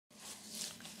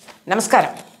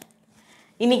நமஸ்காரம்.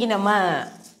 இன்றைக்கி நம்ம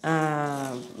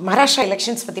மகாராஷ்டிரா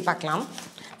எலெக்ஷன்ஸ் பற்றி பார்க்கலாம்,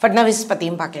 ஃபட்னவிஸ்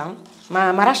பற்றியும் பார்க்கலாம்.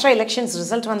 மகாராஷ்டிரா எலெக்ஷன்ஸ்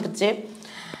ரிசல்ட் வந்துடுச்சு.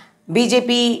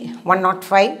 BJP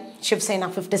 105, Shiv Sena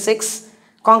 56,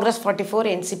 Congress 44,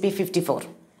 NCP 54.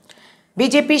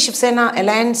 BJP Shiv Sena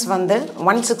alliance வந்து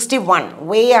 161,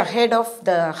 வே ahead of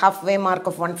the half way mark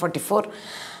of 144.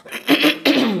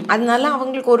 அதனால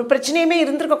அவங்களுக்கு ஒரு பிரச்சனையுமே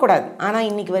இருந்திருக்கக்கூடாது. ஆனால்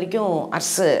இன்றைக்கி வரைக்கும்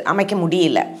அரசு அமைக்க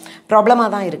முடியல, ப்ராப்ளமாக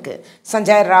தான் இருக்குது.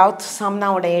 சஞ்சய் ராவுத்,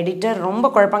 சாம்னாவோட எடிட்டர், ரொம்ப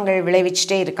குழப்பங்கள்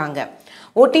விளைவிச்சிட்டே இருக்காங்க.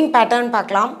 ஓட்டிங் பேட்டர்ன்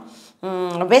பார்க்கலாம்.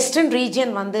 வெஸ்டர்ன்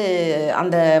ரீஜியன் வந்து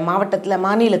அந்த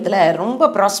மாநிலத்தில்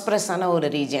ரொம்ப ப்ராஸ்பரஸான ஒரு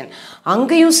ரீஜியன்.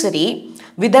 அங்கேயும் சரி,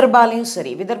 விதர்பாலையும்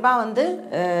சரி. விதர்பா வந்து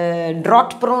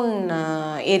ட்ராட் ப்ரோன்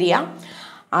ஏரியா.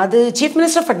 அது சீஃப்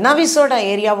மினிஸ்டர் ஃபட்னவிஸோட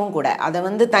ஏரியாவும் கூட. அதை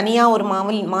வந்து தனியாக ஒரு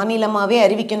மாநிலமாகவே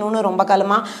அறிவிக்கணும்னு ரொம்ப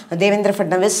காலமாக தேவேந்திர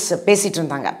ஃபட்னவிஸ் பேசிகிட்டு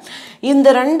இருந்தாங்க.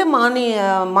 இந்த ரெண்டு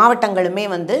மாவட்டங்களுமே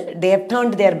வந்து they have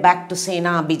turned there back to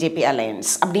Sena BJP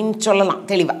alliance அப்படின்னு சொல்லலாம்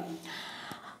தெளிவாக.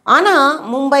 ஆனால்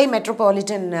Mumbai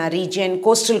metropolitan region,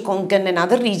 coastal Konkan and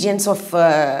other regions of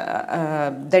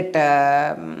that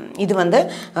இது வந்து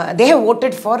they have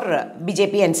voted for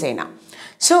BJP and Sena.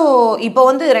 So இப்போ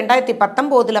வந்து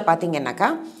 2019 பார்த்தீங்கன்னாக்கா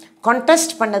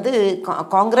கான்டெஸ்ட் பண்ணது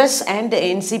காங்கிரஸ் அண்ட்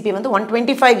என்சிபி வந்து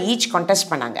 125 ஈச் கான்டெஸ்ட்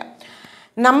பண்ணாங்க.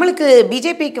 நம்மளுக்கு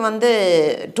பிஜேபிக்கு வந்து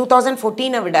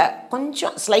 2014 விட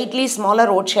கொஞ்சம் ஸ்லைட்லி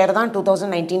ஸ்மாலர் ஓட் ஷேர் தான்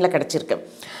 2019 கிடச்சிருக்கு.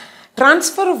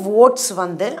 ட்ரான்ஸ்ஃபர் ஆஃப் ஓட்ஸ்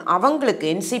வந்து அவங்களுக்கு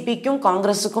என்சிபிக்கும்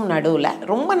காங்கிரஸுக்கும் நடுவில்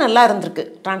ரொம்ப நல்லா இருந்திருக்கு.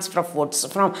 ட்ரான்ஸ்ஃபர் ஆஃப் ஓட்ஸ்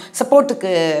ஃப்ரம்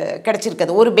சப்போர்ட்டுக்கு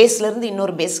கிடச்சிருக்குது. ஒரு பேஸ்லேருந்து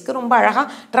இன்னொரு பேஸுக்கு ரொம்ப அழகாக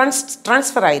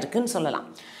ட்ரான்ஸ்ஃபர் ஆகிருக்குன்னு சொல்லலாம்.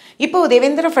 இப்போது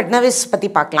தேவேந்திர ஃபட்னவிஸ் பற்றி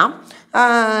பார்க்கலாம்.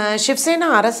 சிவசேனா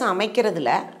அரசு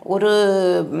அமைக்கிறதுல ஒரு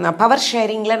பவர்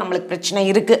ஷேரிங்கில் நம்மளுக்கு பிரச்சனை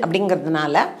இருக்குது.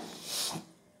 அப்படிங்கிறதுனால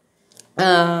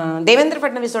தேவேந்திர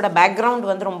ஃபட்னவிஸோட பேக்ரவுண்ட்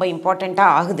வந்து ரொம்ப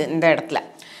இம்பார்ட்டண்ட்டாக ஆகுது இந்த இடத்துல.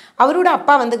 அவரோட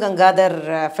அப்பா வந்து கங்காதர்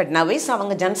ஃபட்னவிஸ்,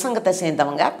 அவங்க ஜனசங்கத்தை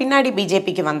சேர்ந்தவங்க. பின்னாடி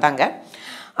பிஜேபிக்கு வந்தாங்க.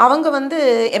 அவங்க வந்து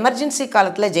எமர்ஜென்சி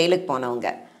காலத்தில் ஜெயிலுக்கு போனவங்க.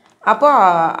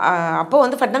 அப்போ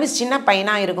வந்து ஃபட்னவிஸ் சின்ன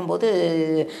பையனாக இருக்கும்போது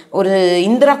ஒரு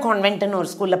இந்திரா கான்வென்ட்னு ஒரு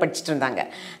ஸ்கூலில் படிச்சுட்டு இருந்தாங்க.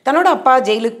 தன்னோட அப்பா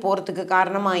ஜெயிலுக்கு போகிறதுக்கு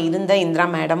காரணமாக இருந்த இந்திரா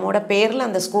மேடமோட பேரில்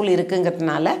அந்த ஸ்கூல்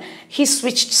இருக்குங்கிறதுனால ஹி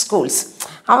ஸ்விட்ச்ட் ஸ்கூல்ஸ்.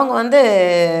 அவங்க வந்து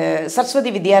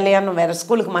சரஸ்வதி வித்யாலயான்னு வேறு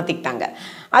ஸ்கூலுக்கு மாற்றிக்கிட்டாங்க.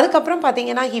 அதுக்கப்புறம்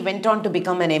பார்த்தீங்கன்னா he went on to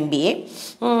become an MBA.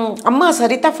 அம்மா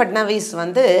சரிதா ஃபட்னவிஸ்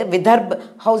வந்து விதர்ப்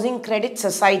ஹவுசிங் கிரெடிட்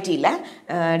சொசைட்டியில்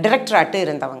டைரக்டராட்டு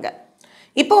இருந்தவங்க.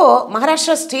 இப்போது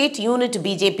மகாராஷ்டிரா ஸ்டேட் யூனிட்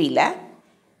பிஜேபியில்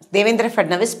தேவேந்திர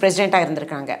ஃபட்னவிஸ் பிரசிடெண்ட்டாக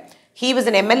இருந்திருக்காங்க. He was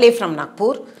an MLA from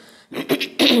Nagpur.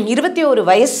 21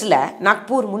 வயசில்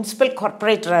நாக்பூர் முனிசிபல்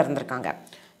கார்பரேட்டராக இருந்திருக்காங்க.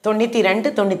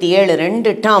 92, 97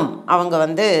 2 டேர்ம் அவங்க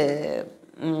வந்து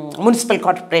முனிசிபல்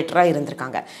கார்பரேட்டராக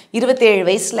இருந்திருக்காங்க. 27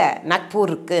 வயசில்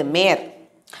நாக்பூருக்கு மேயர்.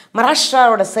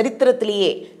 மகாராஷ்டிராவோட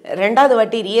சரித்திரத்திலேயே 2வது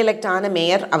வாட்டி ரீஎலெக்ட் ஆன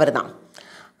மேயர் அவர் தான்.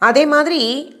 அதே மாதிரி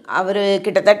அவர்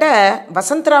கிட்டத்தட்ட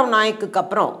வசந்தராவ் நாயக்குக்கு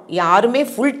அப்புறம் யாருமே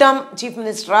ஃபுல் டேர்ம் சீஃப்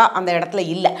மினிஸ்டராக அந்த இடத்துல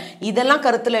இல்லை. இதெல்லாம்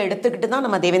கருத்தில் எடுத்துக்கிட்டு தான்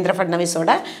நம்ம தேவேந்திர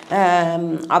ஃபட்னவிஸோட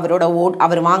அவரோட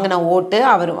அவர் வாங்கின ஓட்டு,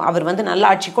 அவர் வந்து நல்ல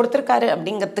ஆட்சி கொடுத்துருக்காரு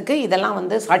அப்படிங்கிறதுக்கு இதெல்லாம்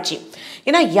வந்து சாட்சி.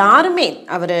 ஏன்னா யாருமே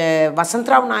அவர்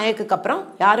வசந்தராவ் நாயக்குக்கு அப்புறம்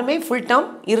யாருமே ஃபுல்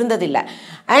டேர்ம் இருந்ததில்லை.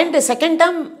 அண்ட் செகண்ட்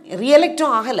டேர்ம்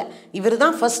ரீஎலெக்டும் ஆகலை. இவர்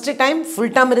தான் ஃபஸ்ட்டு டைம்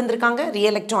ஃபுல் டேர்ம் இருந்திருக்காங்க,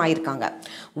 ரீஎலெக்டும் ஆகியிருக்காங்க.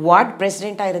 வார்டு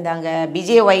பிரசிடெண்ட்டாக இருந்தாங்க.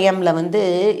 பிஜேஒய்எம்மில் வந்து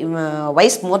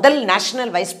முதல்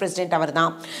நேஷ்னல் வைஸ் பிரசிடெண்ட் அவர்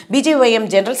தான். பிஜேஒய்எம்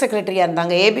ஜெனரல் செக்ரட்டரியாக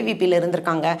இருந்தாங்க. ABVPயில்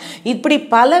இருந்திருக்காங்க. இப்படி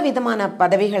பல விதமான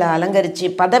பதவிகளை அலங்கரித்து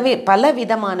பல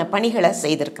விதமான பணிகளை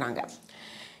செய்திருக்கிறாங்க.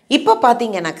 இப்போ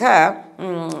பார்த்தீங்கன்னாக்கா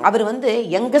அவர் வந்து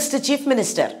யங்கஸ்ட் சீஃப்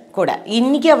மினிஸ்டர் கூட.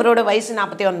 இன்றைக்கி அவரோட வயசு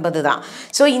 49 தான்.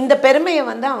 ஸோ இந்த பெருமையை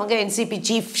வந்து அவங்க என்சிபி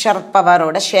சீஃப் சரத்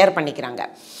பவாரோட ஷேர் பண்ணிக்கிறாங்க.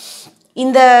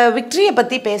 இந்த விக்ட்ரியை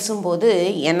பற்றி பேசும்போது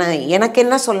எனக்கு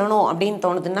என்ன சொல்லணும் அப்படின்னு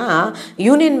தோணுதுன்னா,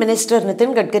 யூனியன் மினிஸ்டர்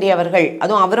நிதின் கட்கரி அவர்கள்,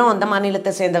 அதுவும் அவரும் அந்த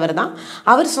மாநிலத்தை சேர்ந்தவர் தான்,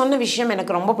 அவர் சொன்ன விஷயம்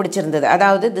எனக்கு ரொம்ப பிடிச்சிருந்தது.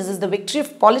 அதாவது this is the victory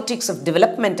of politics of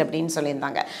development அப்படின்னு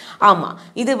சொல்லியிருந்தாங்க. ஆமாம்,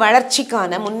 இது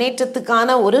வளர்ச்சிக்கான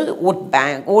முன்னேற்றத்துக்கான ஒரு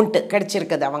ஓட்டு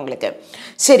கிடைச்சிருக்குது அவங்களுக்கு.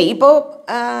 சரி, இப்போது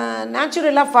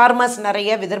நேச்சுரலாக ஃபார்மர்ஸ்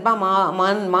நிறைய விதர்பா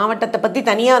மாவட்டத்தை பற்றி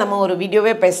தனியாக நம்ம ஒரு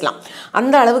வீடியோவே பேசலாம்.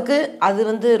 அந்த அளவுக்கு அது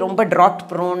வந்து ரொம்ப ட்ராட்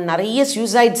ப்ரோன், நிறைய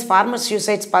சூசைட்ஸ், ஃபார்மர்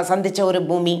சூசைட்ஸ் சந்தித்த ஒரு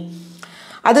பூமி.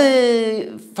 அது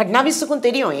ஃபட்னவிஸுக்கும்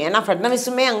தெரியும். ஏன்னா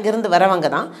ஃபட்னவிஸுமே அங்கேருந்து வரவங்க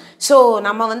தான். ஸோ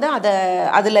நம்ம வந்து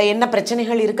அதில் என்ன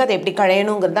பிரச்சனைகள் இருக்குது, அதை எப்படி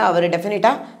களையணுங்கிறத அவர்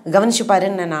டெஃபினட்டாக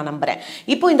கவனிச்சுப்பாருன்னு நான் நம்புகிறேன்.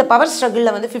 இப்போது இந்த பவர்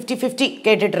ஸ்ட்ரகிளில் வந்து 50-50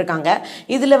 கேட்டுட்ருக்காங்க.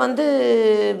 இதில் வந்து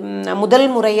முதல்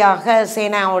முறையாக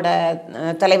சேனாவோட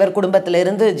தலைவர்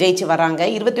குடும்பத்திலிருந்து ஜெயிச்சு வராங்க.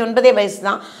 29 வயசு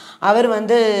தான். அவர்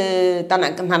வந்து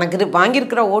தனக்கு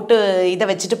வாங்கியிருக்கிற ஓட்டு இதை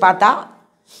வச்சுட்டு பார்த்தா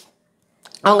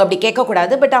அவங்க அப்படி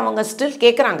கேட்கக்கூடாது. பட் அவங்க ஸ்டில்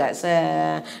கேட்குறாங்க.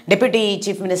 டெப்யூட்டி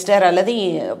சீஃப் மினிஸ்டர் அல்லது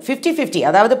 50-50,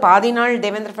 அதாவது பாதி நாள்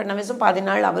தேவேந்திர ஃபட்னவிஸும் பாதி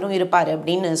நாள் அவரும் இருப்பார்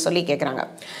அப்படின்னு சொல்லி கேட்குறாங்க.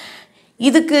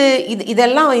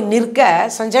 இதெல்லாம் நிற்க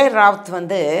சஞ்சய் ராவுத்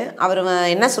வந்து அவர்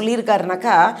என்ன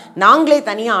சொல்லியிருக்காருனாக்கா, நாங்களே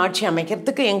தனியாக ஆட்சி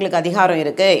அமைக்கிறதுக்கு எங்களுக்கு அதிகாரம்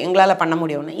இருக்குது, எங்களால் பண்ண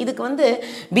முடியும்னு. இதுக்கு வந்து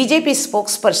பிஜேபி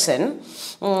ஸ்போக்ஸ் பர்சன்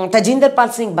தஜிந்தர்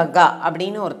பால் சிங் பக்கா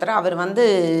அப்படின்னு ஒருத்தர், அவர் வந்து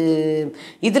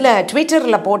இதில்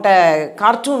ட்விட்டரில் போட்ட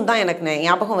கார்ட்டூன் தான் எனக்கு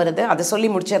ஞாபகம் வருது, அதை சொல்லி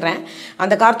முடிச்சிடுறேன்.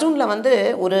 அந்த கார்ட்டூனில் வந்து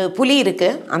ஒரு புலி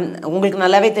இருக்குது. உங்களுக்கு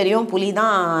நல்லாவே தெரியும், புலி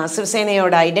தான்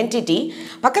சிவசேனையோட ஐடென்டிட்டி.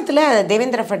 பக்கத்தில்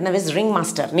தேவேந்திர ஃபட்னவிஸ் ரிங்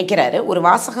மாஸ்டர் நிற்கிறாரு. ஒரு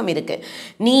வாசகம் இருக்குது,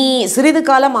 நீ சிறிது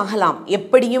காலம் ஆகலாம்,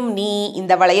 எப்படியும் நீ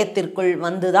இந்த வளையத்திற்குள்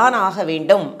வந்துதான் ஆக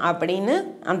வேண்டும் அப்படின்னு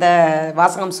அந்த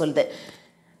வாசகம் சொல்லுது.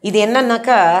 இது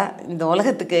என்னன்னாக்கா, இந்த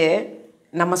உலகத்துக்கு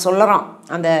நம்ம சொல்கிறோம்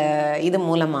அந்த இது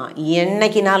மூலமாக,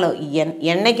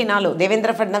 என்னைக்கினாலும்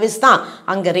தேவேந்திர ஃபட்னவிஸ் தான்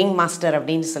அங்கே ரிங் மாஸ்டர்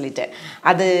அப்படின்னு சொல்லிட்டு,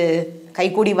 அது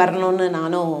கைகூடி வரணும்னு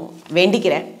நானும்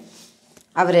வேண்டிக்கிறேன்.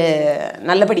 அவர்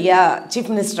நல்லபடியாக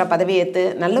சீஃப் மினிஸ்டராக பதவியேற்று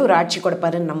நல்ல ஒரு ஆட்சி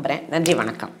கொடுப்பாருன்னு நம்புகிறேன். நன்றி,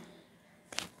 வணக்கம்.